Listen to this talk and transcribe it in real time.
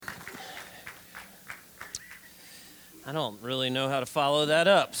I don't really know how to follow that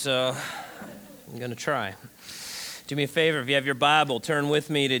up, so I'm going to try. Do me a favor, if you have your Bible, turn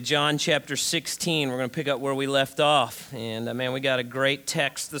with me to John chapter 16. We're going to pick up where we left off. And man, we got a great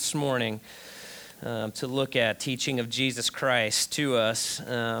text this morning to look at, teaching of Jesus Christ to us.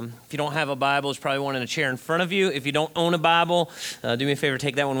 If you don't have a Bible, there's probably one in a chair in front of you. If you don't own a Bible, do me a favor,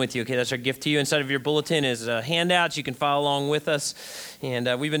 take that one with you. Okay, that's our gift to you. Inside of your bulletin is handouts. You can follow along with us.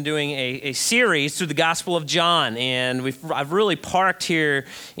 And we've been doing a series through the Gospel of John, and I've really parked here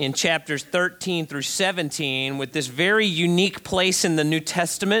in chapters 13 through 17 with this very unique place in the New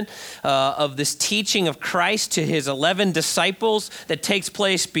Testament of this teaching of Christ to his 11 disciples that takes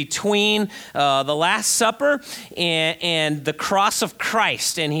place between the Last Supper and the cross of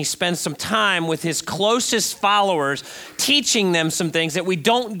Christ. And he spends some time with his closest followers teaching them some things that we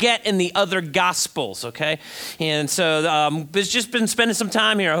don't get in the other Gospels, okay? And so it's just been spending some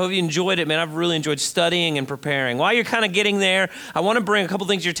time here. I hope you enjoyed it, man. I've really enjoyed studying and preparing. While you're kind of getting there, I want to bring a couple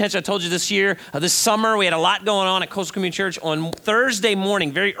things to your attention. I told you this summer, we had a lot going on at Coastal Community Church. On Thursday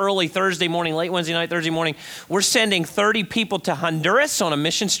morning, very early Thursday morning, late Wednesday night, Thursday morning, we're sending 30 people to Honduras on a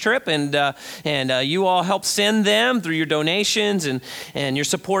missions trip, and you all help send them through your donations and your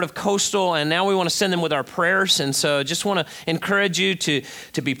support of Coastal, and now we want to send them with our prayers, and so just want to encourage you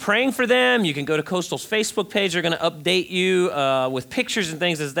to be praying for them. You can go to Coastal's Facebook page. They're going to update you with pictures and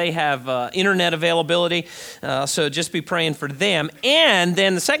things as they have internet availability, so just be praying for them. And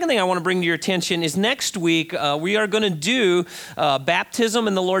then the second thing I want to bring to your attention is next week we are going to do baptism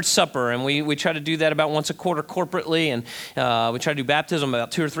and the Lord's Supper, and we try to do that about once a quarter corporately, and we try to do baptism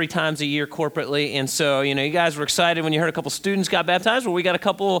about 2 or 3 times a year corporately. And so, you guys were excited when you heard a couple students got baptized. Well, we got a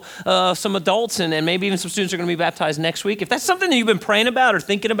couple, some adults, and maybe even some students are going to be baptized next week. If that's something that you've been praying about or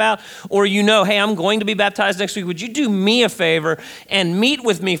thinking about, or hey, I'm going to be baptized next week, would you do me a favor and meet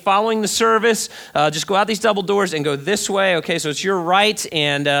with me following the service? Just go out these double doors and go this way, okay? So it's your right,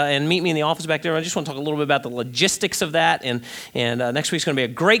 and meet me in the office back there. I just want to talk a little bit about the logistics of that, and next week's going to be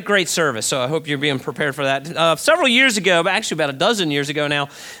a great, great service, so I hope you're being prepared for that. Several years ago, actually about a dozen years ago now,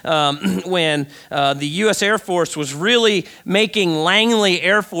 when the U.S. Air Force was really making Langley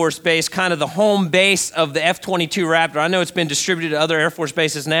Air Force Base kind of the home base of the F-22 Raptor. I know it's been distributed to other Air Force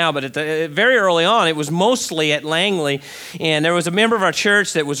bases now, but very early on, it was mostly at Langley, and there was a member of our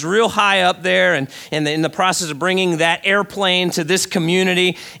church that was real high up there and in the process of bringing that airplane to this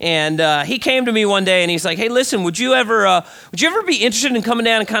community, and he came to me one day and he's like, hey, listen, would you ever be interested in coming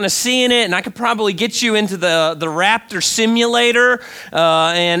down and kind of seeing it, and I could probably get you into the Raptor simulator,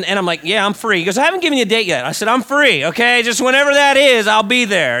 and I'm like, yeah, I'm free. He goes, I haven't given you a date yet. I said, I'm free, okay, just whenever that is, I'll be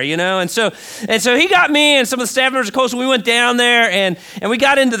there, and so he got me and some of the staff members of Coastal. We went down there and we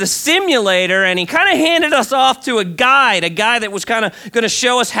got into the simulator, and he kind of handed us off to a guy that was kind of going to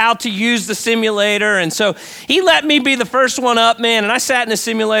show us how to use the simulator. And so he let me be the first one up, man, and I sat in the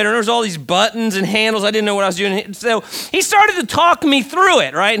simulator, and there was all these buttons and handles. I didn't know what I was doing. So he started to talk me through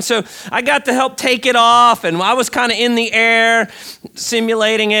it, right? And so I got to help take it off, and I was kind of in the air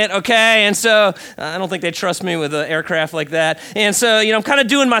simulating it, okay? And so I don't think they trust me with an aircraft like that. And so, I'm kind of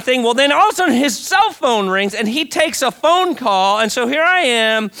doing my thing. Well, then all of a sudden his cell phone rings, and he takes a phone call, and so here I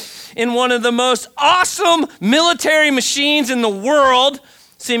am in one of the most awesome military machines in the world,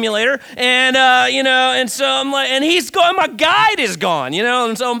 simulator, and and so I'm like, and he's gone, my guide is gone,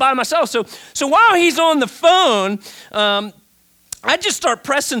 and so I'm by myself. So while he's on the phone, I just start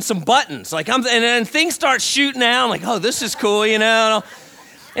pressing some buttons, and things start shooting out. I'm like, oh, this is cool,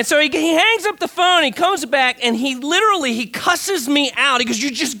 And so he hangs up the phone, he comes back, and he cusses me out. He goes,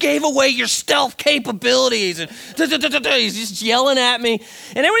 you just gave away your stealth capabilities. And he's just yelling at me.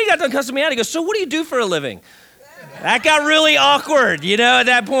 And then when he got done cussing me out, he goes, so what do you do for a living? That got really awkward, at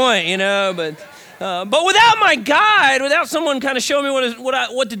that point, but without my guide, without someone kind of showing me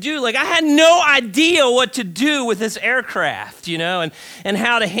what to do, I had no idea what to do with this aircraft, and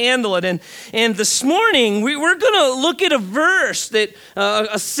how to handle it. And this morning, we're going to look at a verse that,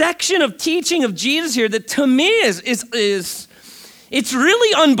 a section of teaching of Jesus here that to me is it's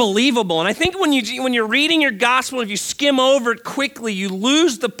really unbelievable. And I think when you're reading your gospel, if you skim over it quickly, you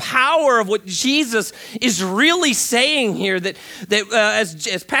lose the power of what Jesus is really saying here. That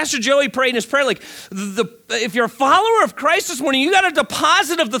as Pastor Joey prayed in his prayer, if you're a follower of Christ this morning, you got a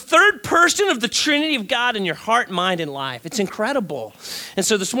deposit of the third person of the Trinity of God in your heart, mind, and life. It's incredible. And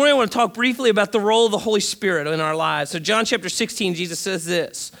so this morning I want to talk briefly about the role of the Holy Spirit in our lives. So John chapter 16, Jesus says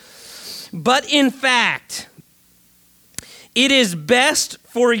this, but in fact, it is best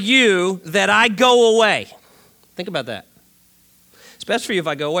for you that I go away. Think about that. It's best for you if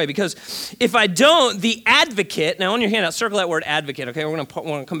I go away, because if I don't, the advocate, now on your handout, circle that word advocate, okay? We're going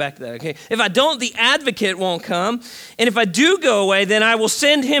to come back to that, okay? If I don't, the advocate won't come. And if I do go away, then I will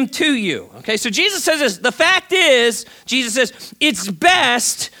send him to you, okay? So Jesus says this. The fact is, Jesus says, it's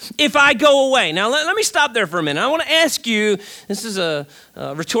best if I go away. Now, let me stop there for a minute. I want to ask you, this is a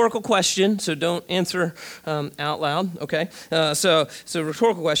rhetorical question, so don't answer out loud, okay? So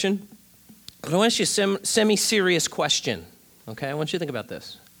rhetorical question. But I want to ask you a semi-serious question, okay? I want you to think about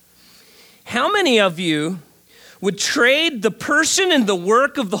this. How many of you would trade the person and the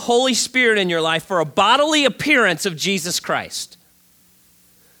work of the Holy Spirit in your life for a bodily appearance of Jesus Christ?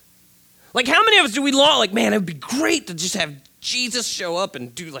 Like, how many of us do we long, like, man, it would be great to just have Jesus show up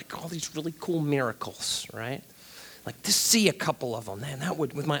and do, like, all these really cool miracles, right? Like, to see a couple of them, man, that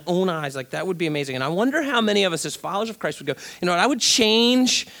would, with my own eyes, like, that would be amazing. And I wonder how many of us as followers of Christ would go, you know what, I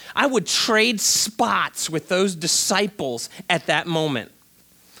would trade spots with those disciples at that moment.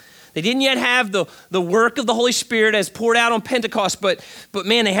 They didn't yet have the work of the Holy Spirit as poured out on Pentecost, but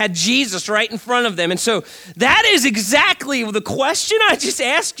man, they had Jesus right in front of them. And so that is exactly the question I just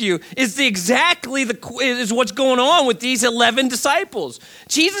asked you is what's going on with these 11 disciples.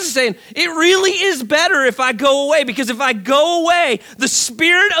 Jesus is saying, it really is better if I go away, because if I go away, the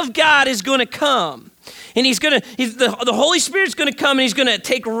Spirit of God is going to come. And the Holy Spirit's going to come and he's going to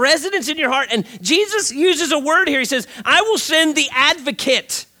take residence in your heart. And Jesus uses a word here. He says, I will send the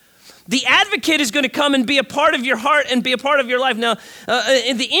advocate. The advocate is going to come and be a part of your heart and be a part of your life. Now,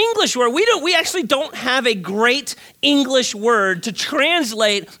 in the English word, we actually don't have a great English word to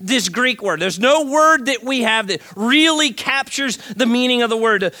translate this Greek word. There's no word that we have that really captures the meaning of the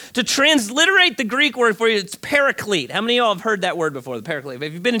word. To transliterate the Greek word for you, it's paraclete. How many of y'all have heard that word before, the paraclete?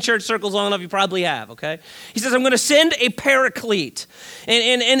 If you've been in church circles long enough, you probably have, okay? He says, I'm going to send a paraclete.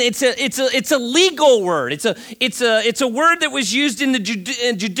 And it's a legal word. It's a word that was used in the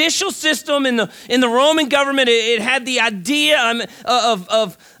judicial system in the Roman government. It had the idea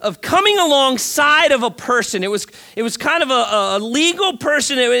of coming alongside of a person. It was kind of a legal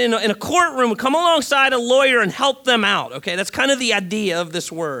person in a courtroom would come alongside a lawyer and help them out. Okay, that's kind of the idea of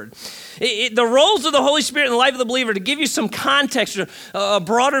this word. The roles of the Holy Spirit in the life of the believer, to give you some context, a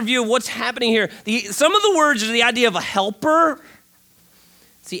broader view of what's happening here. Some of the words are the idea of a helper.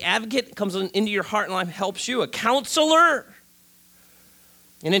 It's the advocate, comes into your heart and life, helps you. A counselor,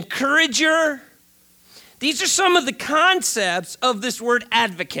 an encourager. These are some of the concepts of this word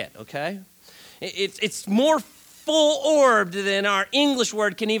advocate, okay? It's more full-orbed than our English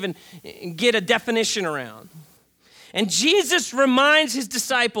word can even get a definition around. And Jesus reminds his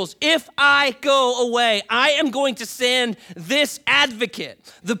disciples, if I go away, I am going to send this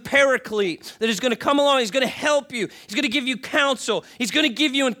advocate, the paraclete, that is going to come along. He's going to help you. He's going to give you counsel. He's going to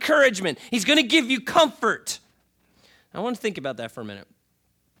give you encouragement. He's going to give you comfort. I want to think about that for a minute.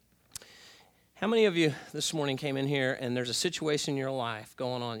 How many of you this morning came in here and there's a situation in your life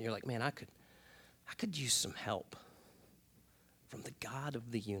going on and you're like, man, I could use some help from the God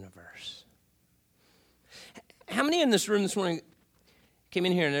of the universe? How many in this room this morning came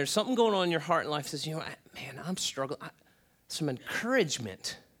in here and there's something going on in your heart and life that says, you know, man, I'm struggling. Some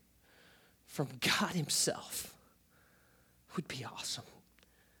encouragement from God himself would be awesome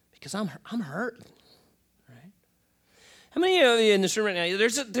because I'm hurting. How many of you in this room right now,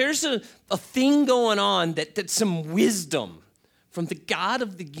 there's a thing going on that's some wisdom from the God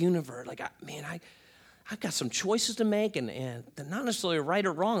of the universe. Like, I've got some choices to make, and they're not necessarily right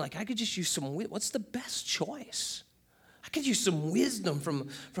or wrong. Like, I could just use some, what's the best choice? I could use some wisdom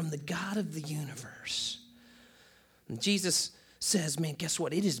from the God of the universe. And Jesus says, man, guess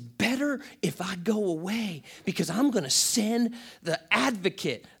what? It is better if I go away because I'm going to send the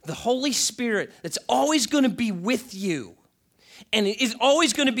advocate, the Holy Spirit, that's always going to be with you. And it is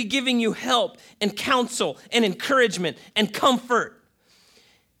always going to be giving you help and counsel and encouragement and comfort.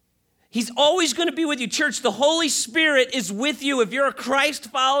 He's always going to be with you. Church, the Holy Spirit is with you if you're a Christ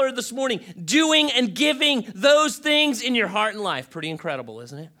follower this morning, doing and giving those things in your heart and life. Pretty incredible,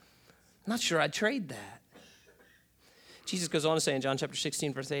 isn't it? I'm not sure I'd trade that. Jesus goes on to say in John chapter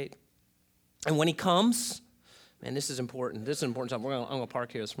 16, verse 8, and when he comes, man, this is important. This is an important time. I'm going to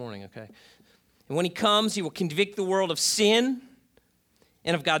park here this morning, okay? And when he comes, he will convict the world of sin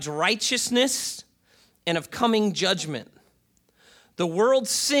and of God's righteousness and of coming judgment. The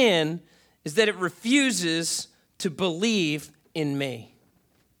world's sin is that it refuses to believe in me.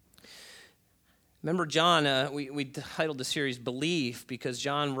 Remember John, we titled the series Believe because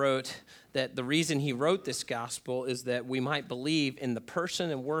John wrote that the reason he wrote this gospel is that we might believe in the person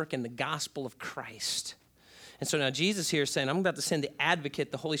and work and the gospel of Christ. And so now Jesus here is saying, I'm about to send the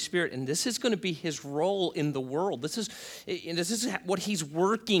advocate, the Holy Spirit, and this is going to be his role in the world. This is what he's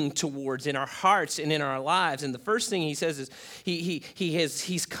working towards in our hearts and in our lives. And the first thing he says is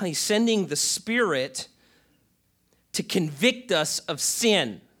he's sending the Spirit to convict us of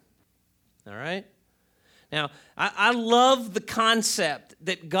sin. All right? Now, I love the concept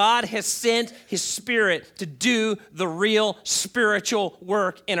that God has sent his Spirit to do the real spiritual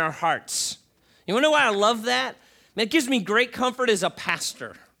work in our hearts. You want to know why I love that? Man, it gives me great comfort as a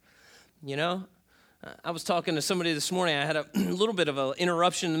pastor. You know, I was talking to somebody this morning. I had a little bit of an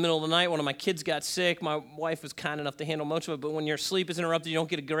interruption in the middle of the night. One of my kids got sick. My wife was kind enough to handle most of it, but when your sleep is interrupted, you don't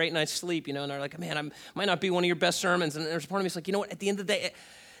get a great night's sleep, you know, and they're like, man, I might not be one of your best sermons. And there's a part of me that's like, you know what, at the end of the day,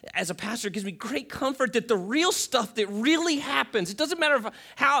 as a pastor, it gives me great comfort that the real stuff that really happens, it doesn't matter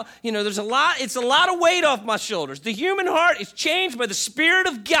how, you know, it's a lot of weight off my shoulders. The human heart is changed by the Spirit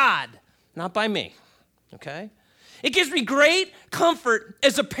of God, not by me, okay? It gives me great comfort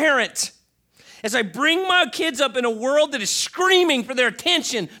as a parent, as I bring my kids up in a world that is screaming for their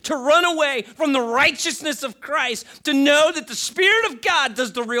attention to run away from the righteousness of Christ, to know that the Spirit of God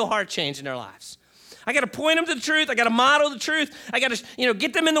does the real heart change in their lives. I got to point them to the truth. I got to model the truth. I got to,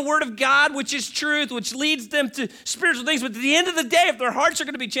 get them in the Word of God, which is truth, which leads them to spiritual things. But at the end of the day, if their hearts are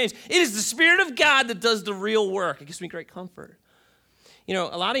going to be changed, it is the Spirit of God that does the real work. It gives me great comfort. You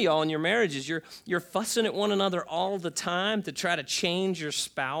know, a lot of y'all in your marriages, you're fussing at one another all the time to try to change your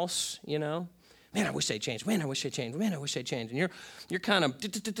spouse, you know. Man, I wish they'd change. Man, I wish they'd change. Man, I wish they'd change. And you're kind of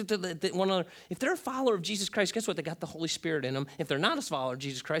one another. If they're a follower of Jesus Christ, guess what? They got the Holy Spirit in them. If they're not a follower of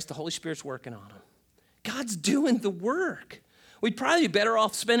Jesus Christ, the Holy Spirit's working on them. God's doing the work. We'd probably be better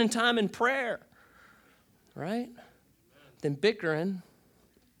off spending time in prayer, right? Than bickering.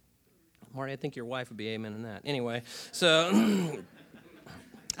 Marty, I think your wife would be amen in that. Anyway, so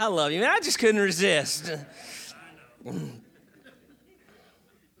I love you, man. I just couldn't resist.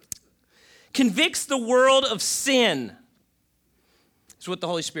 Convicts the world of sin. That's what the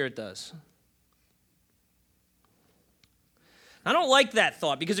Holy Spirit does. I don't like that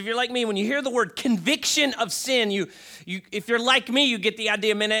thought, because if you're like me, when you hear the word conviction of sin, you if you're like me, you get the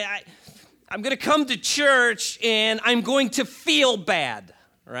idea, man, I'm going to come to church and I'm going to feel bad,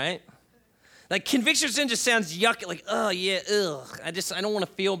 right? Like conviction of sin just sounds yucky, like, oh yeah, ugh, I don't want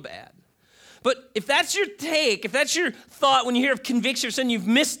to feel bad. But if that's your take, if that's your thought when you hear of conviction of sin, you've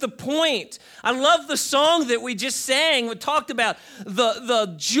missed the point. I love the song that we just sang. We talked about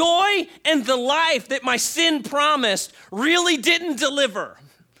the joy and the life that my sin promised really didn't deliver,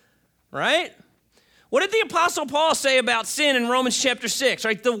 right? What did the Apostle Paul say about sin in Romans chapter 6,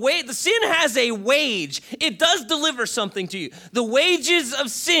 right? The sin has a wage. It does deliver something to you. The wages of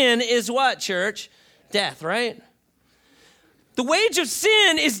sin is what, church? Death, right? The wage of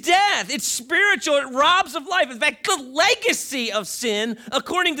sin is death. It's spiritual. It robs of life. In fact, the legacy of sin,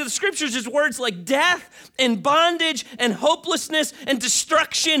 according to the scriptures, is words like death and bondage and hopelessness and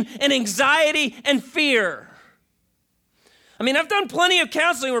destruction and anxiety and fear. I mean, I've done plenty of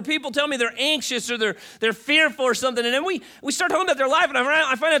counseling where people tell me they're anxious or they're fearful or something, and then we start talking about their life, and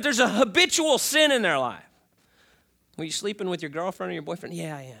I find out there's a habitual sin in their life. Were you sleeping with your girlfriend or your boyfriend?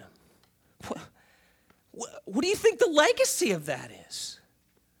 Yeah, I am. What do you think the legacy of that is?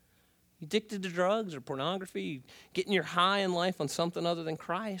 You addicted to drugs or pornography, getting your high in life on something other than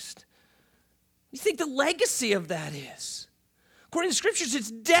Christ? What do you think the legacy of that is? According to the scriptures,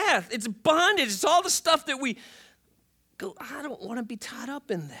 it's death, it's bondage, it's all the stuff that we go, I don't want to be tied up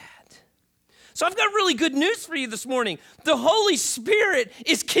in that. So I've got really good news for you this morning. The Holy Spirit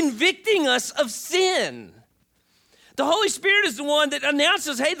is convicting us of sin. The Holy Spirit is the one that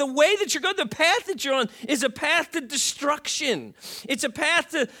announces, hey, the way that you're going, the path that you're on is a path to destruction. It's a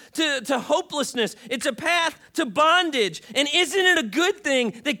path to hopelessness. It's a path to bondage. And isn't it a good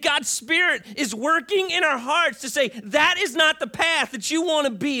thing that God's Spirit is working in our hearts to say, that is not the path that you want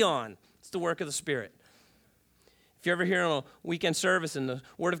to be on? It's the work of the Spirit. If you're ever here on a weekend service and the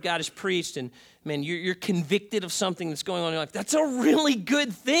Word of God is preached and, man, you're convicted of something that's going on in your life, that's a really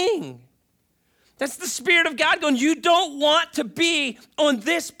good thing. That's the Spirit of God going, you don't want to be on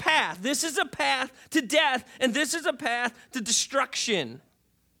this path. This is a path to death, and this is a path to destruction.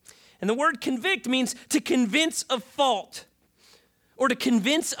 And the word convict means to convince of fault or to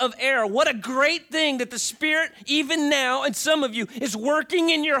convince of error. What a great thing that the Spirit, even now, and some of you, is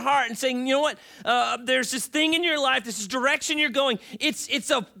working in your heart and saying, you know what, there's this thing in your life, this direction you're going. It's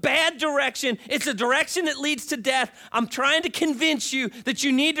a bad direction. It's a direction that leads to death. I'm trying to convince you that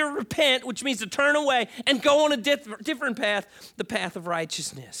you need to repent, which means to turn away and go on a different path, the path of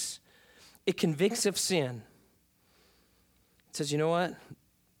righteousness. It convicts of sin. It says, you know what,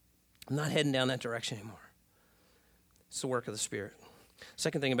 I'm not heading down that direction anymore. It's the work of the Spirit.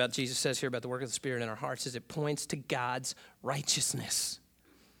 Second thing about Jesus says here about the work of the Spirit in our hearts is it points to God's righteousness.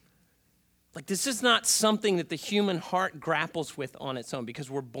 Like, this is not something that the human heart grapples with on its own because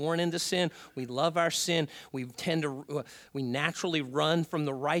we're born into sin. We love our sin. We naturally run from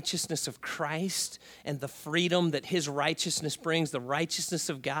the righteousness of Christ and the freedom that his righteousness brings, the righteousness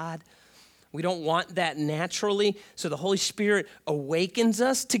of God. We don't want that naturally. So the Holy Spirit awakens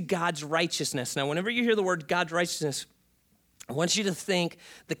us to God's righteousness. Now, whenever you hear the word God's righteousness, I want you to think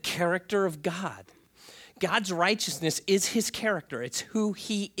the character of God. God's righteousness is his character. It's who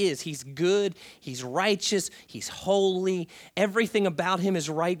he is. He's good. He's righteous. He's holy. Everything about him is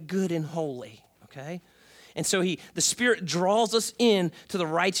right, good, and holy, okay? And so the Spirit draws us in to the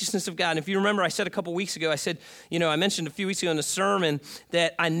righteousness of God. And if you remember, I said a couple weeks ago, I mentioned a few weeks ago in the sermon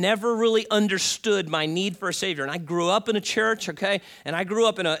that I never really understood my need for a Savior. And I grew up in a church, okay? And I grew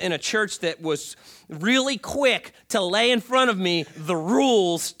up in a church that was really quick to lay in front of me the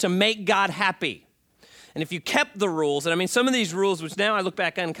rules to make God happy. And if you kept the rules, and I mean, some of these rules, which now I look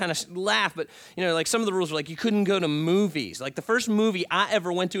back on and kind of laugh, but, like some of the rules were like you couldn't go to movies. Like the first movie I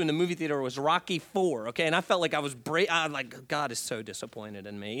ever went to in the movie theater was Rocky IV, okay? And I felt like I was God is so disappointed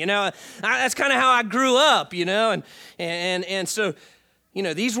in me. That's kind of how I grew up, and so,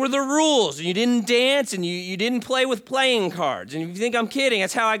 these were the rules. You didn't dance and you didn't play with playing cards. And if you think I'm kidding,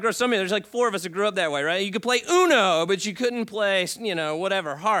 that's how I grew up. There's like 4 of us that grew up that way, right? You could play Uno, but you couldn't play,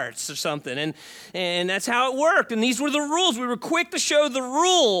 whatever, hearts or something. And that's how it worked. And these were the rules. We were quick to show the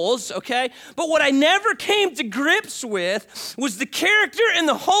rules, okay? But what I never came to grips with was the character and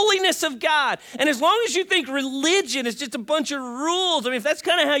the holiness of God. And as long as you think religion is just a bunch of rules, if that's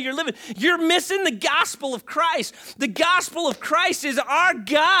kind of how you're living, you're missing the gospel of Christ. The gospel of Christ is our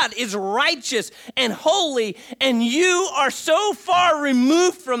God is righteous and holy, and you are so far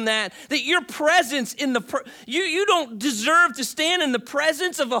removed from that your presence you don't deserve to stand in the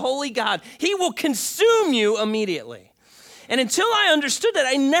presence of a holy God. He will consume you immediately. And until I understood that,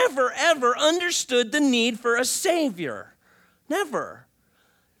 I never, ever understood the need for a Savior. Never.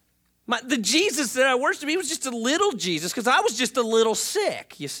 The Jesus that I worshiped, he was just a little Jesus because I was just a little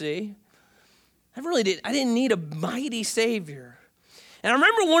sick, you see. I didn't need a mighty Savior. And I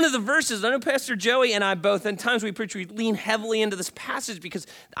remember one of the verses, I know Pastor Joey and I both, and times we preach, we lean heavily into this passage because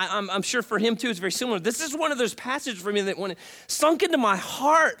I'm sure for him too it's very similar. This is one of those passages for me that when it sunk into my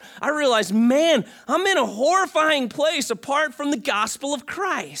heart, I realized, man, I'm in a horrifying place apart from the gospel of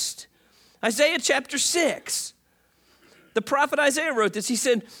Christ. Isaiah chapter 6. The prophet Isaiah wrote this. He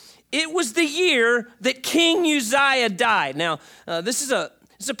said, it was the year that King Uzziah died. Now, this is a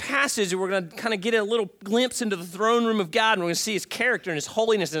passage that we're going to kind of get a little glimpse into the throne room of God, and we're going to see his character and his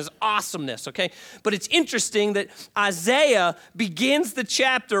holiness and his awesomeness, okay? But it's interesting that Isaiah begins the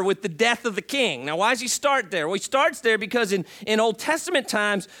chapter with the death of the king. Now, why does he start there? Well, he starts there because in Old Testament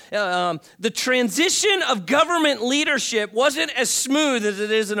times, the transition of government leadership wasn't as smooth as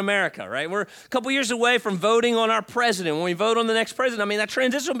it is in America, right? We're a couple years away from voting on our president. When we vote on the next president, that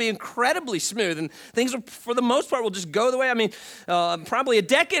transition will be incredibly smooth, and things, for the most part, will just go the way. Probably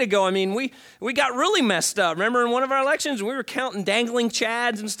a decade ago, we got really messed up. Remember in one of our elections, we were counting dangling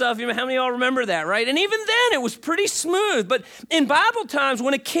chads and stuff. How many of y'all remember that, right? And even then, it was pretty smooth. But in Bible times,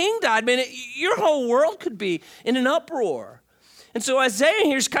 when a king died, your whole world could be in an uproar. And so Isaiah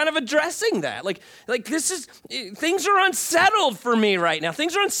here is kind of addressing that. Things are unsettled for me right now.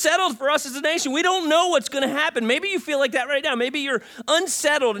 Things are unsettled for us as a nation. We don't know what's going to happen. Maybe you feel like that right now. Maybe you're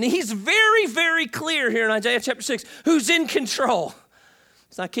unsettled. And he's very, very clear here in Isaiah chapter 6 who's in control.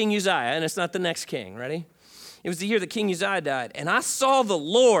 It's not King Uzziah, and it's not the next king. Ready? It was the year that King Uzziah died. And I saw the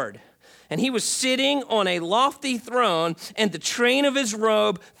Lord, and he was sitting on a lofty throne, and the train of his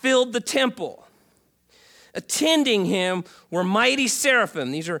robe filled the temple. Attending him were mighty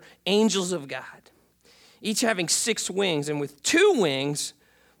seraphim. These are angels of God, each having 6 wings. And with 2 wings,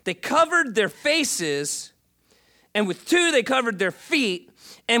 they covered their faces, and with 2, they covered their feet,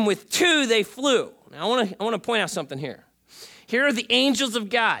 and with 2, they flew. Now, I want to point out something here. Here are the angels of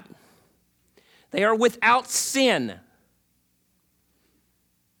God. They are without sin.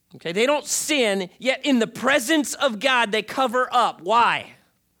 Okay, they don't sin, yet in the presence of God, they cover up. Why?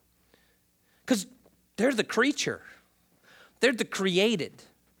 Because they're the creature. They're the created.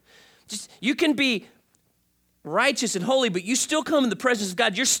 You can be righteous and holy, but you still come in the presence of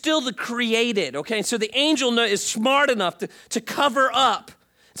God. You're still the created, okay? And so the angel is smart enough to cover up.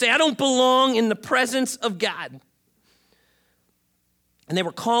 Say, I don't belong in the presence of God. And they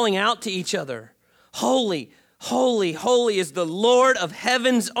were calling out to each other, holy, holy, holy is the Lord of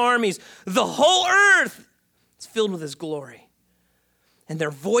heaven's armies. The whole earth is filled with his glory. And their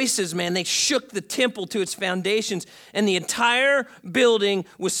voices, man, they shook the temple to its foundations, and the entire building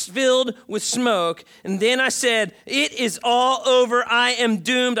was filled with smoke. And then I said, it is all over. I am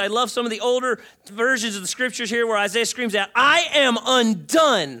doomed. I love some of the older versions of the scriptures here where Isaiah screams out, I am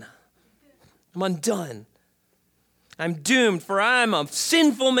undone. I'm undone. I'm doomed, for I am a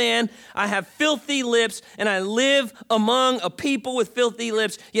sinful man. I have filthy lips, and I live among a people with filthy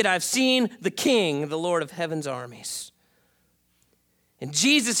lips. Yet I've seen the King, the Lord of heaven's armies. And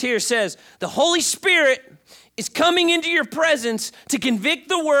Jesus here says, the Holy Spirit is coming into your presence to convict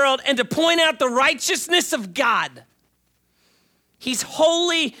the world and to point out the righteousness of God. He's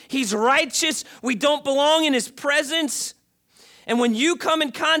holy, he's righteous, we don't belong in his presence. And when you come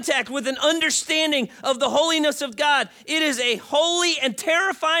in contact with an understanding of the holiness of God, it is a holy and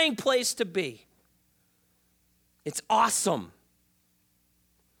terrifying place to be. It's awesome.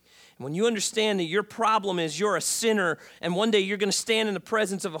 When you understand that your problem is you're a sinner and one day you're going to stand in the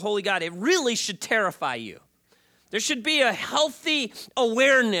presence of a holy God, it really should terrify you. There should be a healthy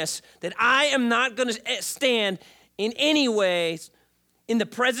awareness that I am not going to stand in any way in the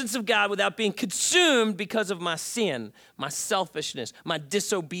presence of God without being consumed because of my sin, my selfishness, my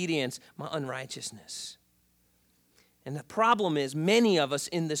disobedience, my unrighteousness. And the problem is many of us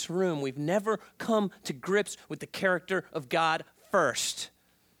in this room, we've never come to grips with the character of God first.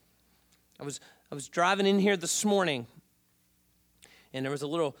 I was driving in here this morning, and I was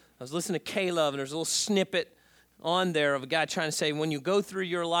listening to K-Love, and there's a little snippet on there of a guy trying to say, when you go through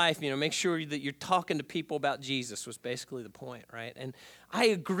your life, make sure that you're talking to people about Jesus was basically the point, right? And I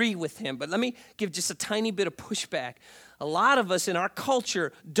agree with him, but let me give just a tiny bit of pushback. A lot of us in our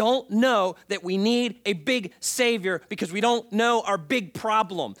culture don't know that we need a big Savior because we don't know our big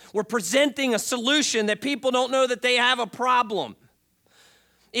problem. We're presenting a solution that people don't know that they have a problem.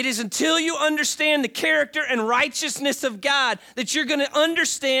 It is until you understand the character and righteousness of God that you're going to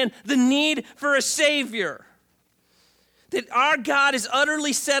understand the need for a Savior. That our God is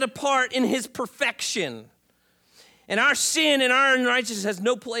utterly set apart in his perfection. And our sin and our unrighteousness has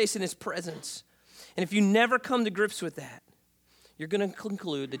no place in his presence. And if you never come to grips with that, you're going to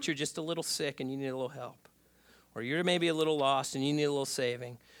conclude that you're just a little sick and you need a little help. Or you're maybe a little lost and you need a little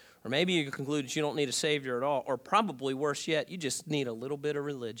saving. Or maybe you conclude that you don't need a Savior at all. Or probably worse yet, you just need a little bit of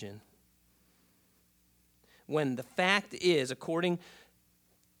religion. When the fact is, according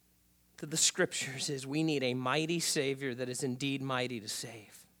to the scriptures, is we need a mighty Savior that is indeed mighty to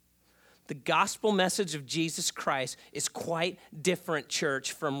save. The gospel message of Jesus Christ is quite different,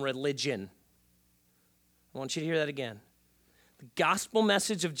 church, from religion. I want you to hear that again. The gospel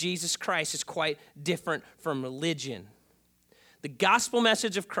message of Jesus Christ is quite different from religion. The gospel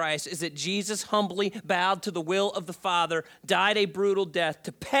message of Christ is that Jesus humbly bowed to the will of the Father, died a brutal death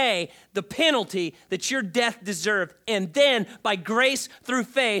to pay the penalty that your death deserved. And then, by grace through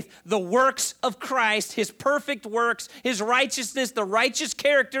faith, the works of Christ, his perfect works, his righteousness, the righteous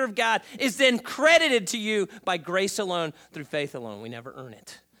character of God is then credited to you by grace alone, through faith alone. We never earn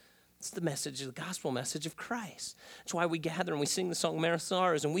it. It's the message, the gospel message of Christ. That's why we gather and we sing the song Mary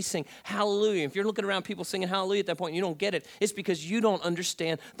Sorrows and we sing hallelujah. If you're looking around people singing hallelujah at that point, you don't get it. It's because you don't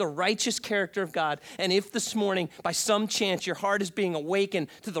understand the righteous character of God. And if this morning, by some chance, your heart is being awakened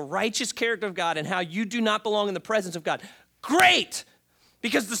to the righteous character of God and how you do not belong in the presence of God, great!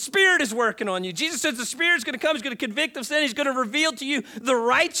 Because the Spirit is working on you. Jesus says the Spirit's going to come, he's going to convict of sin, he's going to reveal to you the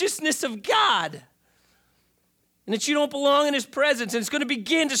righteousness of God. And that you don't belong in his presence. And it's going to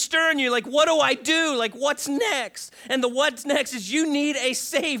begin to stir in you. Like, what do I do? Like, what's next? And the what's next is you need a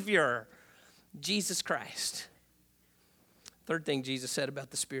Savior. Jesus Christ. Third thing Jesus said about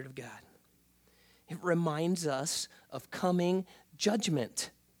the Spirit of God. It reminds us of coming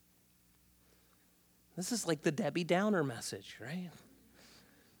judgment. This is like the Debbie Downer message, right?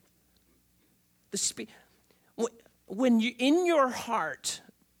 When you, in your heart,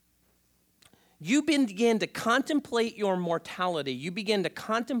 you begin to contemplate your mortality. You begin to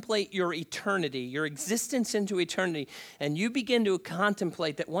contemplate your eternity, your existence into eternity. And you begin to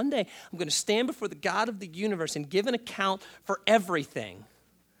contemplate that one day I'm going to stand before the God of the universe and give an account for everything.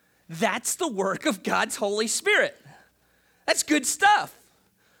 That's the work of God's Holy Spirit. That's good stuff.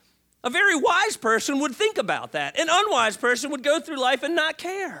 A very wise person would think about that. An unwise person would go through life and not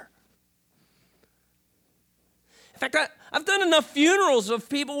care. In fact, I've done enough funerals of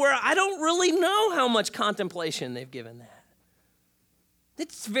people where I don't really know how much contemplation they've given that.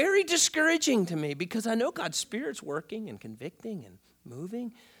 It's very discouraging to me because I know God's Spirit's working and convicting and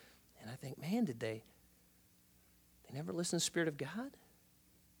moving. And I think, man, did they never listen to the Spirit of God?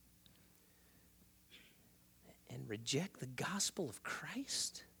 And reject the gospel of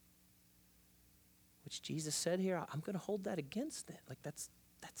Christ? which Jesus said here, I'm going to hold that against them. Like that's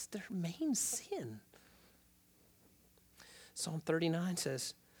their main sin. Psalm 39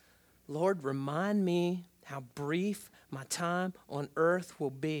 says, Lord, remind me how brief my time on earth will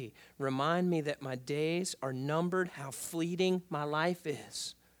be. Remind me that my days are numbered, how fleeting my life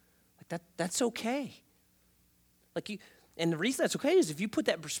is. Like that's okay. And the reason that's okay is if you put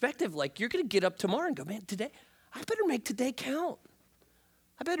that in perspective, like you're going to get up tomorrow and go, man, today, I better make today count.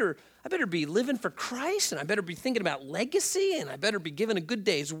 I better be living for Christ, and I better be thinking about legacy, and I better be giving a good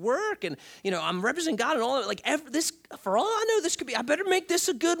day's work, and I'm representing God and all of it. Like this, for all I know, this could be. I better make this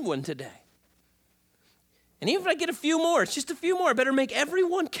a good one today. And even if I get a few more, it's just a few more. I better make every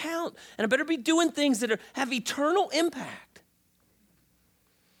one count, and I better be doing things that have eternal impact.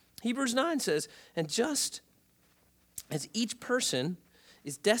 Hebrews 9 says, and just as each person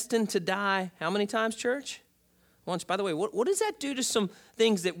is destined to die, how many times, church? Once. By the way, what does that do to some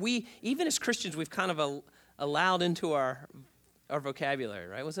things that we, even as Christians, we've kind of allowed into our vocabulary,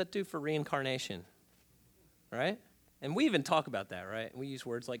 right? What does that do for reincarnation, right? And we even talk about that, right? We use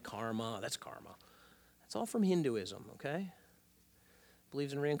words like karma. That's karma. That's all from Hinduism, okay?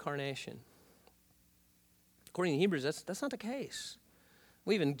 Believes in reincarnation. According to Hebrews, that's not the case.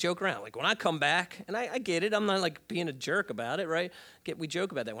 We even joke around. Like when I come back, and I get it. I'm not like being a jerk about it, right? We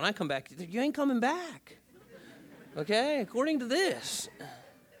joke about that. When I come back, you ain't coming back. Okay, according to this.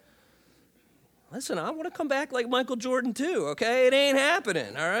 Listen, I want to come back like Michael Jordan too, okay? It ain't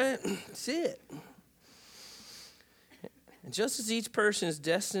happening, all right? That's it. And just as each person is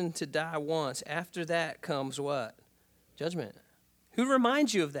destined to die once, after that comes what? Judgment. Who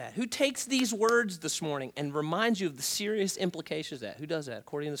reminds you of that? Who takes these words this morning and reminds you of the serious implications of that? Who does that?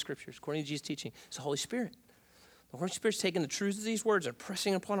 According to the Scriptures, according to Jesus' teaching, it's the Holy Spirit. The Holy Spirit's taking the truths of these words and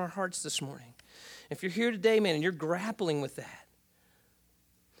pressing upon our hearts this morning. If you're here today, man, and you're grappling with that,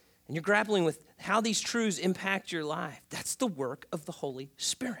 and you're grappling with how these truths impact your life, that's the work of the Holy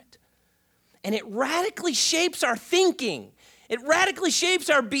Spirit. And it radically shapes our thinking. It radically shapes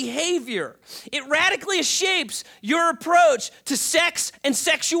our behavior. It radically shapes your approach to sex and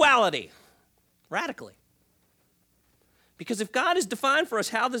sexuality. Radically. Because if God has defined for us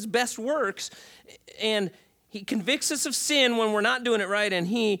how this best works, and He convicts us of sin when we're not doing it right, and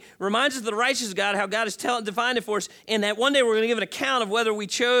He reminds us of the righteousness of God, how God has defined it for us, and that one day we're going to give an account of whether we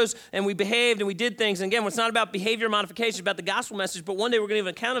chose and we behaved and we did things. And again, it's not about behavior modification, it's about the gospel message, but one day we're going to give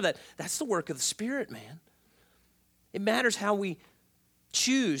an account of that. That's the work of the Spirit, man. It matters how we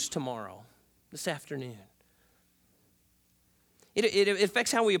choose tomorrow, this afternoon. It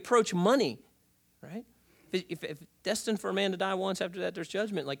affects how we approach money, right? If destined for a man to die once, after that there's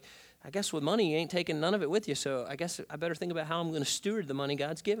judgment, like, I guess with money, you ain't taking none of it with you, so I guess I better think about how I'm going to steward the money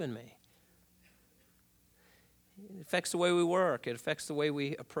God's given me. It affects the way we work. It affects the way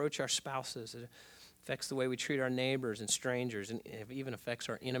we approach our spouses. It affects the way we treat our neighbors and strangers, and it even affects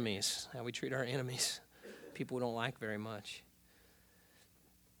our enemies, how we treat our enemies, people we don't like very much.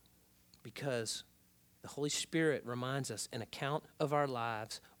 Because the Holy Spirit reminds us an account of our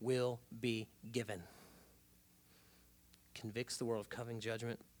lives will be given. Convicts the world of coming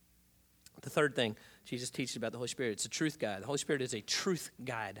judgment. The third thing Jesus teaches about the Holy Spirit, it's a truth guide. The Holy Spirit is a truth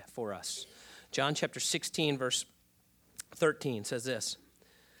guide for us. John chapter 16, verse 13 says this: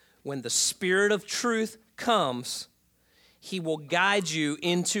 when the Spirit of truth comes, He will guide you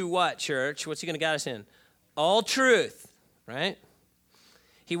into what, church? What's He going to guide us in? All truth, right?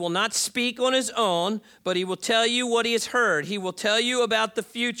 He will not speak on His own, but He will tell you what He has heard. He will tell you about the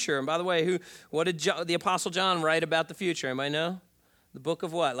future. And by the way, what did the Apostle John write about the future? Anybody know? The book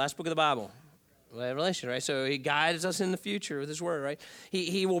of what? Last book of the Bible. Revelation, right? So He guides us in the future with His word, right?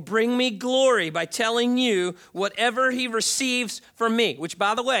 He will bring me glory by telling you whatever He receives from me. Which,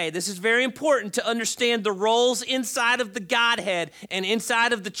 by the way, this is very important to understand the roles inside of the Godhead and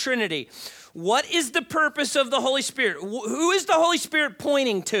inside of the Trinity. What is the purpose of the Holy Spirit? Who is the Holy Spirit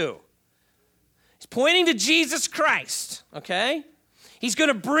pointing to? He's pointing to Jesus Christ, okay? He's going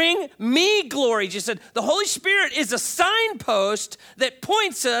to bring me glory. Jesus said, the Holy Spirit is a signpost that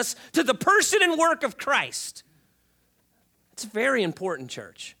points us to the person and work of Christ. It's very important,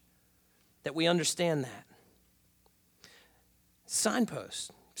 church, that we understand that.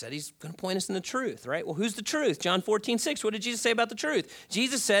 Signpost. Said He's going to point us in the truth, right? Well, who's the truth? John 14:6. What did Jesus say about the truth?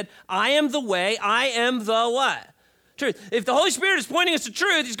 Jesus said, I am the way, I am the what? Truth. If the Holy Spirit is pointing us to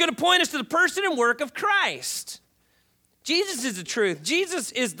truth, He's going to point us to the person and work of Christ. Jesus is the truth.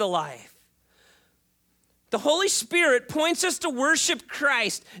 Jesus is the life. The Holy Spirit points us to worship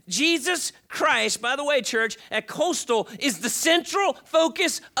Christ. Jesus Christ, by the way, church, at Coastal is the central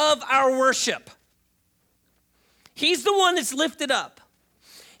focus of our worship. He's the one that's lifted up.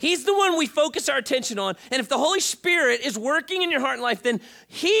 He's the one we focus our attention on. And if the Holy Spirit is working in your heart and life, then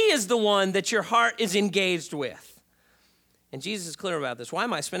he is the one that your heart is engaged with. And Jesus is clear about this. Why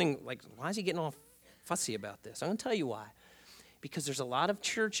is he getting all fussy about this? I'm going to tell you why. Because there's a lot of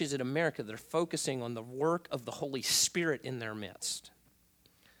churches in America that are focusing on the work of the Holy Spirit in their midst.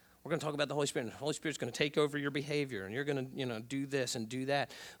 We're going to talk about the Holy Spirit. And the Holy Spirit's going to take over your behavior, and you're going to, do this and do that.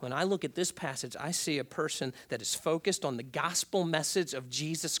 When I look at this passage, I see a person that is focused on the gospel message of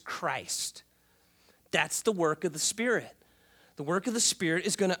Jesus Christ. That's the work of the Spirit. The work of the Spirit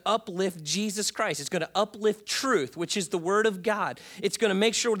is going to uplift Jesus Christ. It's going to uplift truth, which is the Word of God. It's going to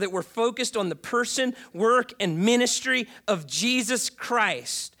make sure that we're focused on the person, work, and ministry of Jesus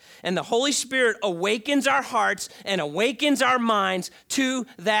Christ. And the Holy Spirit awakens our hearts and awakens our minds to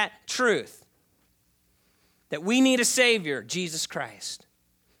that truth. That we need a Savior, Jesus Christ.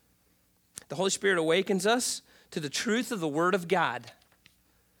 The Holy Spirit awakens us to the truth of the Word of God.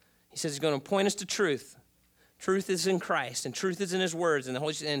 He says he's going to point us to truth. Truth is in Christ, and truth is in his words.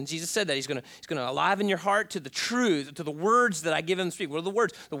 And Jesus said that he's going to aliven your heart to the truth, to the words that I give him to speak. What are the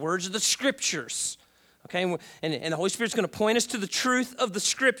words? The words of the Scriptures. Okay, and the Holy Spirit's going to point us to the truth of the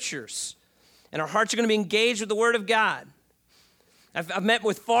Scriptures. And our hearts are going to be engaged with the Word of God. I've met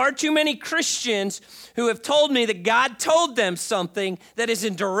with far too many Christians who have told me that God told them something that is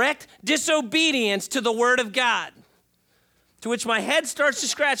in direct disobedience to the Word of God. To which my head starts to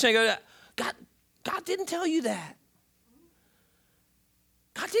scratch, and I go, God didn't tell you that.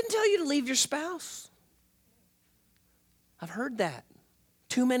 God didn't tell you to leave your spouse. I've heard that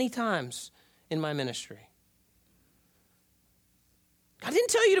too many times in my ministry. God didn't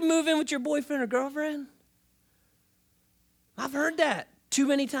tell you to move in with your boyfriend or girlfriend. I've heard that too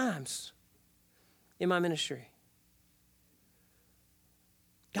many times in my ministry.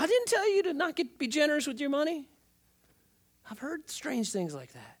 God didn't tell you to not be generous with your money. I've heard strange things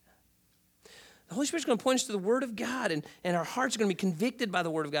like that. The Holy Spirit's going to point us to the Word of God, and our hearts are going to be convicted by the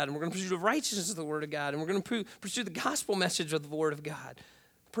Word of God, and we're going to pursue the righteousness of the Word of God, and we're going to pursue the gospel message of the Word of God,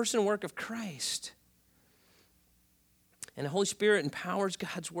 the person and work of Christ. And the Holy Spirit empowers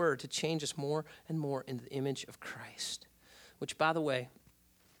God's Word to change us more and more into the image of Christ, which, by the way,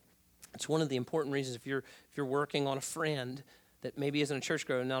 it's one of the important reasons if you're working on a friend that maybe isn't a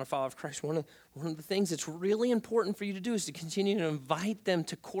churchgoer and not a follower of Christ, one of the things that's really important for you to do is to continue to invite them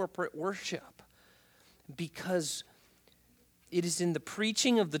to corporate worship. Because it is in the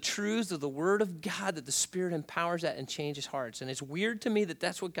preaching of the truths of the Word of God that the Spirit empowers that and changes hearts. And it's weird to me that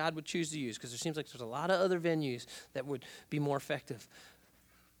that's what God would choose to use, because it seems like there's a lot of other venues that would be more effective.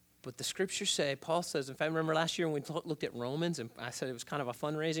 But the Scriptures say, Paul says, in fact, I remember last year when we looked at Romans, and I said it was kind of a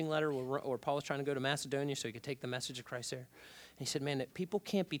fundraising letter where Paul was trying to go to Macedonia so he could take the message of Christ there. And he said, man, that people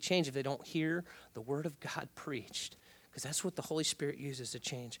can't be changed if they don't hear the Word of God preached, because that's what the Holy Spirit uses to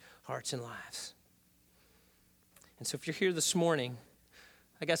change hearts and lives. And so if you're here this morning,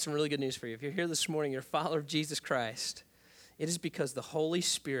 I got some really good news for you. If you're here this morning, you're a follower of Jesus Christ, it is because the Holy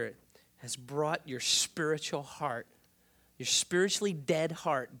Spirit has brought your spiritual heart, your spiritually dead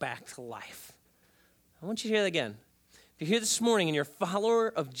heart, back to life. I want you to hear that again. If you're here this morning and you're a follower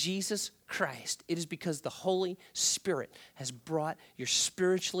of Jesus Christ, it is because the Holy Spirit has brought your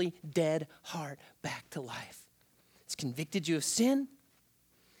spiritually dead heart back to life. It's convicted you of sin.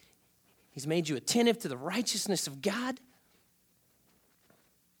 He's made you attentive to the righteousness of God.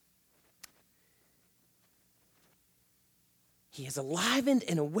 He has enlivened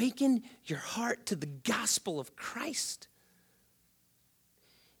and awakened your heart to the gospel of Christ.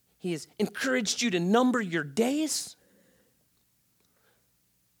 He has encouraged you to number your days.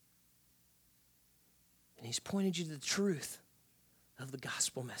 And he's pointed you to the truth of the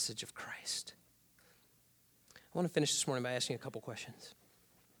gospel message of Christ. I want to finish this morning by asking a couple questions.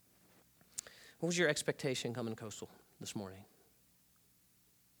 What was your expectation coming to Coastal this morning?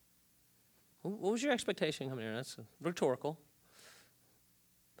 What was your expectation coming here? That's rhetorical.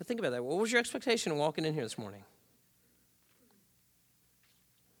 But think about that. What was your expectation walking in here this morning?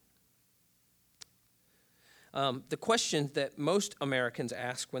 The questions that most Americans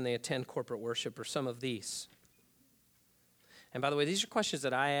ask when they attend corporate worship are some of these. And by the way, these are questions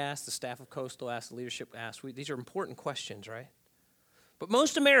that I ask, the staff of Coastal ask, the leadership ask. These are important questions, right? But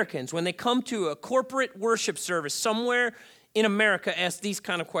most Americans, when they come to a corporate worship service somewhere in America, ask these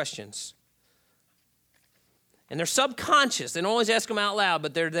kind of questions. And they're subconscious. They don't always ask them out loud,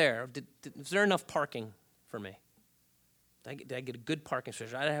 but they're there. Is there enough parking for me? Did I get a good parking space?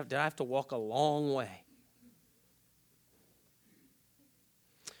 Did I have to walk a long way?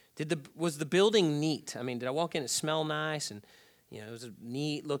 Was the building neat? I mean, did I walk in and smell nice? And, it was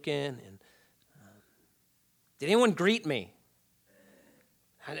neat looking. And did anyone greet me?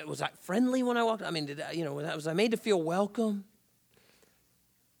 And was I friendly when I walked? I mean, was I made to feel welcome?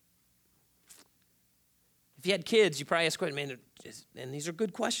 If you had kids, you probably ask questions, man, and these are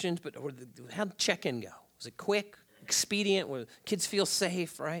good questions, but how'd the check-in go? Was it quick, expedient? Where kids feel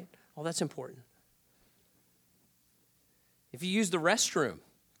safe, right? All that's important. If you use the restroom,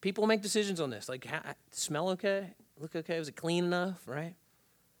 people make decisions on this. Like, smell okay? Look okay? Was it clean enough, right?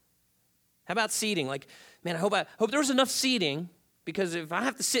 How about seating? Like, man, I hope there was enough seating, because if I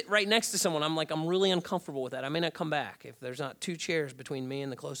have to sit right next to someone, I'm really uncomfortable with that. I may not come back if there's not 2 chairs between me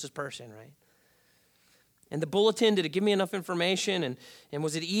and the closest person, right? And the bulletin, did it give me enough information? And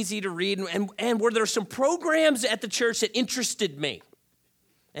was it easy to read? And were there some programs at the church that interested me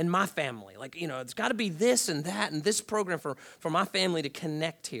and my family? Like, it's got to be this and that and this program for my family to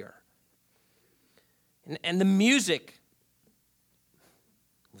connect here. And the music,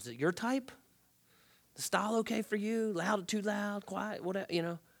 was it your type? The style okay for you? Loud, too loud, quiet,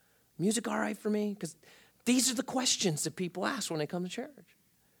 whatever, Music all right for me? Because these are the questions that people ask when they come to church.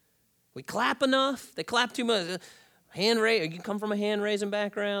 We clap enough. They clap too much. Hand raise. You come from a hand raising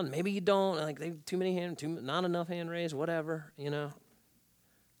background. Maybe you don't. Like not enough hand raise. Whatever. And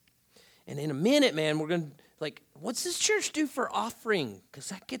in a minute, man, we're gonna what's this church do for offering? Because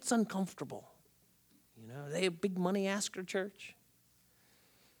that gets uncomfortable. Are they a big money asker church?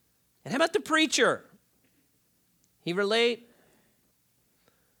 And how about the preacher? He relate?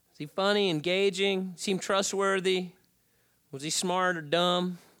 Is he funny, engaging? Seem trustworthy? Was he smart or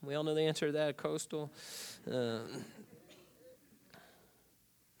dumb? We all know the answer to that, Coastal. Was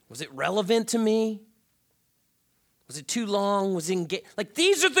it relevant to me? Was it too long? Was it engaged?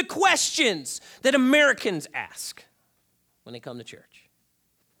 These are the questions that Americans ask when they come to church.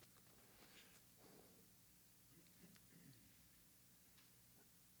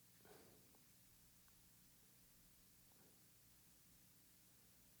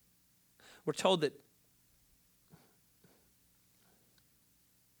 We're told that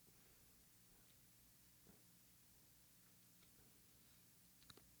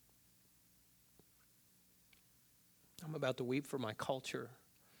I'm about to weep for my culture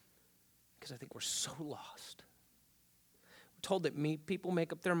because I think we're so lost. We're told that people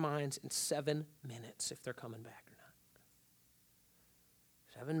make up their minds in 7 minutes if they're coming back or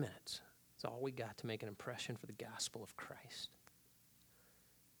not. 7 minutes. That's all we got to make an impression for the gospel of Christ.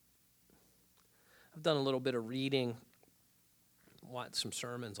 I've done a little bit of reading, watched some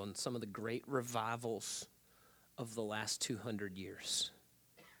sermons on some of the great revivals of the last 200 years.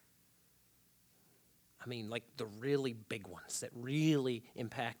 I mean, the really big ones that really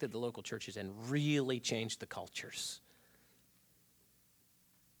impacted the local churches and really changed the cultures.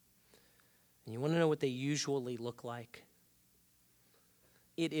 And you want to know what they usually look like?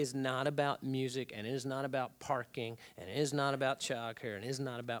 It is not about music, and it is not about parking, and it is not about childcare, and it is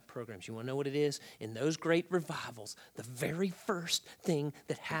not about programs. You want to know what it is? In those great revivals, the very first thing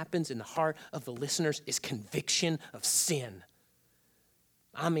that happens in the heart of the listeners is conviction of sin.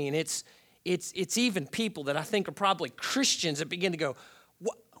 I mean, it's even people that I think are probably Christians that begin to go,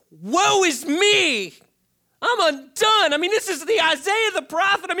 woe is me! I'm undone. I mean, this is the Isaiah the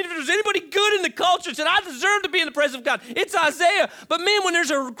prophet. I mean, if there's anybody good in the culture that I deserve to be in the presence of God, it's Isaiah. But man, when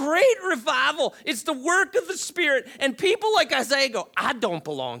there's a great revival, it's the work of the Spirit. And people like Isaiah go, I don't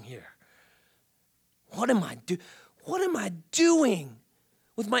belong here. What am I doing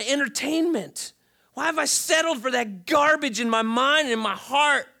with my entertainment? Why have I settled for that garbage in my mind and in my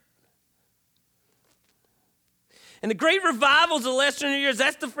heart? And the great revivals of the last 200 years,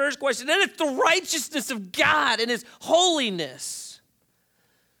 that's the first question. Then it's the righteousness of God and His holiness.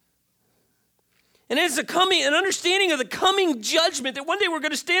 And it's an understanding of the coming judgment that one day we're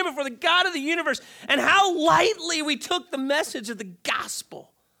going to stand before the God of the universe, and how lightly we took the message of the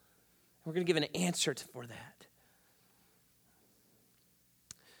gospel. We're going to give an answer for that.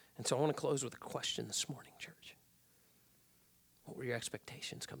 And so I want to close with a question this morning, church. What were your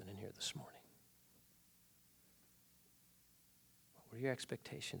expectations coming in here this morning? What were your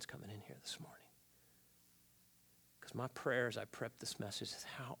expectations coming in here this morning? Because my prayer as I prep this message is,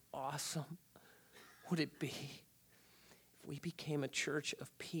 how awesome would it be if we became a church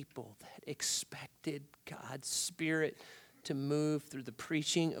of people that expected God's Spirit to move through the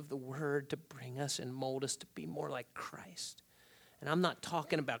preaching of the Word to bring us and mold us to be more like Christ. And I'm not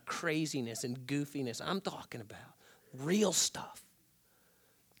talking about craziness and goofiness. I'm talking about real stuff.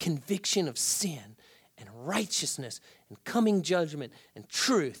 Conviction of sin and righteousness and coming judgment and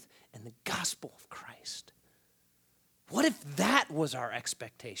truth and the gospel of Christ. What if that was our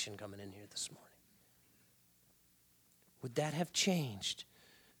expectation coming in here this morning? Would that have changed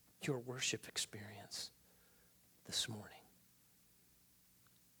your worship experience this morning?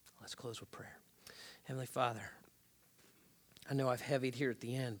 Let's close with prayer. Heavenly Father, I know I've heavied here at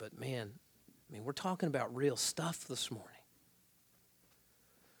the end, but man, we're talking about real stuff this morning.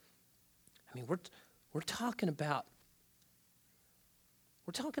 We're talking about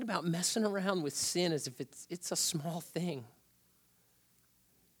messing around with sin as if it's a small thing.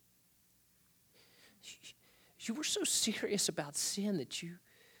 You were so serious about sin that you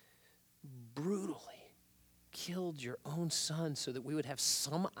brutally killed your own son so that we would have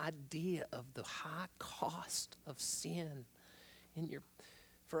some idea of the high cost of sin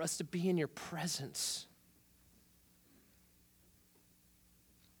for us to be in your presence.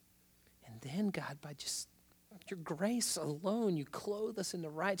 And then, God, by just your grace alone, you clothe us in the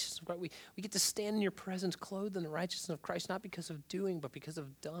righteousness of Christ. We get to stand in your presence clothed in the righteousness of Christ, not because of doing, but because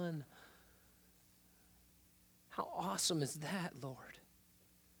of done. How awesome is that, Lord?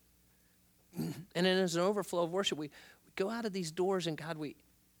 And then as an overflow of worship, we go out of these doors, and God, we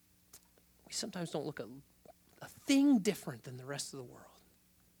sometimes don't look a thing different than the rest of the world.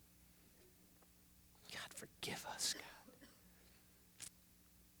 God, forgive us, God.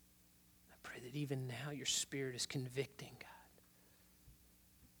 I pray that even now your Spirit is convicting, God.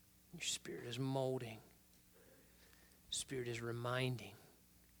 Your Spirit is molding. Your Spirit is reminding.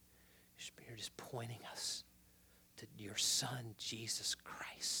 Your Spirit is pointing us to your Son, Jesus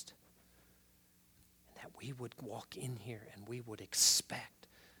Christ. And that we would walk in here and we would expect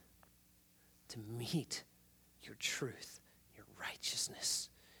to meet your truth, your righteousness,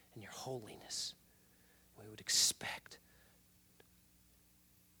 and your holiness. We would expect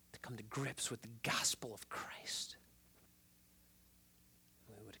to come to grips with the gospel of Christ.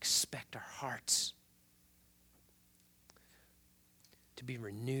 We would expect our hearts to be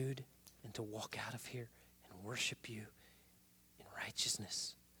renewed and to walk out of here and worship you in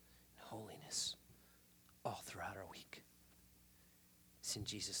righteousness and holiness all throughout our week. It's in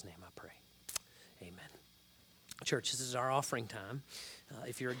Jesus' name I pray. Amen. Church, this is our offering time.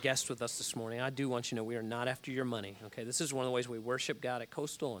 If you're a guest with us this morning, I do want you to know we are not after your money. Okay, this is one of the ways we worship God at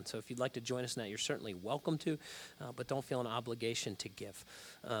Coastal, and so if you'd like to join us in that, you're certainly welcome to, but don't feel an obligation to give.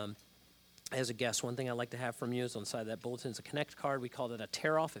 As a guest, one thing I'd like to have from you is on the side of that bulletin is a Connect card. We call it a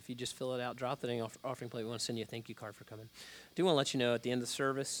tear-off. If you just fill it out, drop it in the offering plate, we want to send you a thank you card for coming. I do want to let you know at the end of the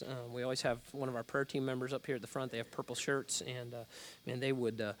service, we always have one of our prayer team members up here at the front. They have purple shirts, and they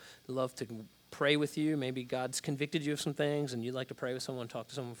would love to pray with you. Maybe God's convicted you of some things, and you'd like to pray with someone, talk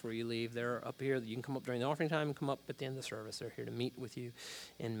to someone before you leave. They're up here. You can come up during the offering time and come up at the end of the service. They're here to meet with you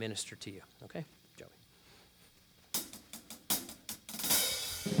and minister to you. Okay? Joey.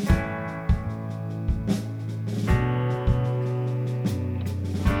 Hallelujah.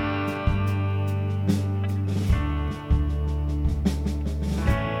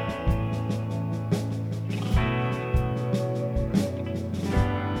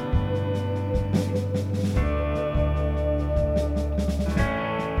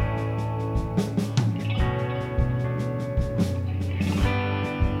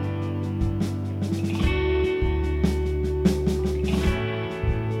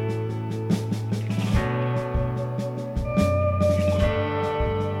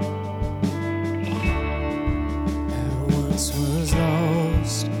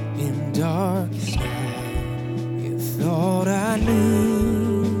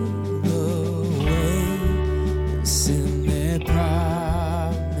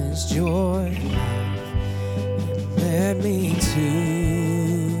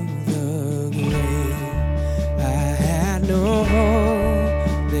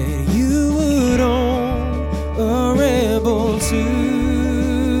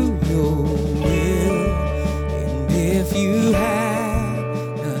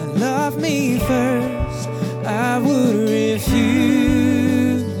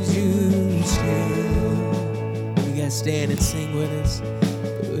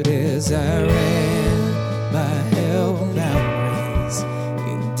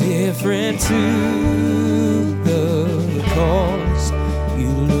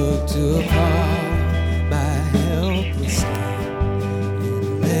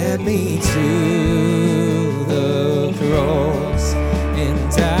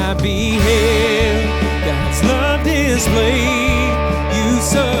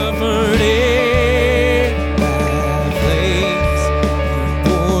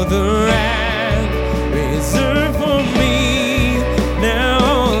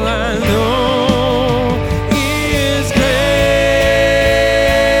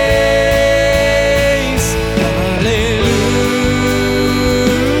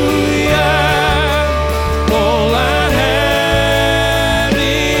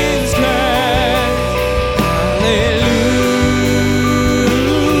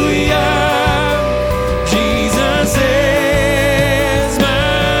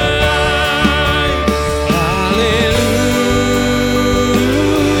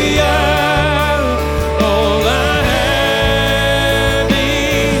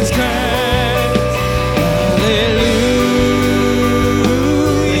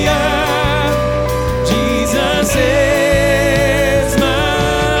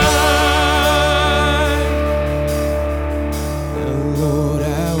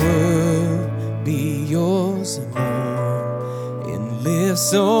 live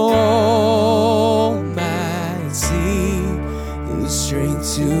so all might see the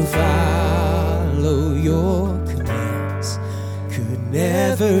strength to follow your commands could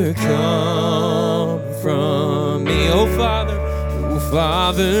never come from me. Oh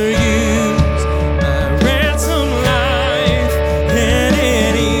Father, use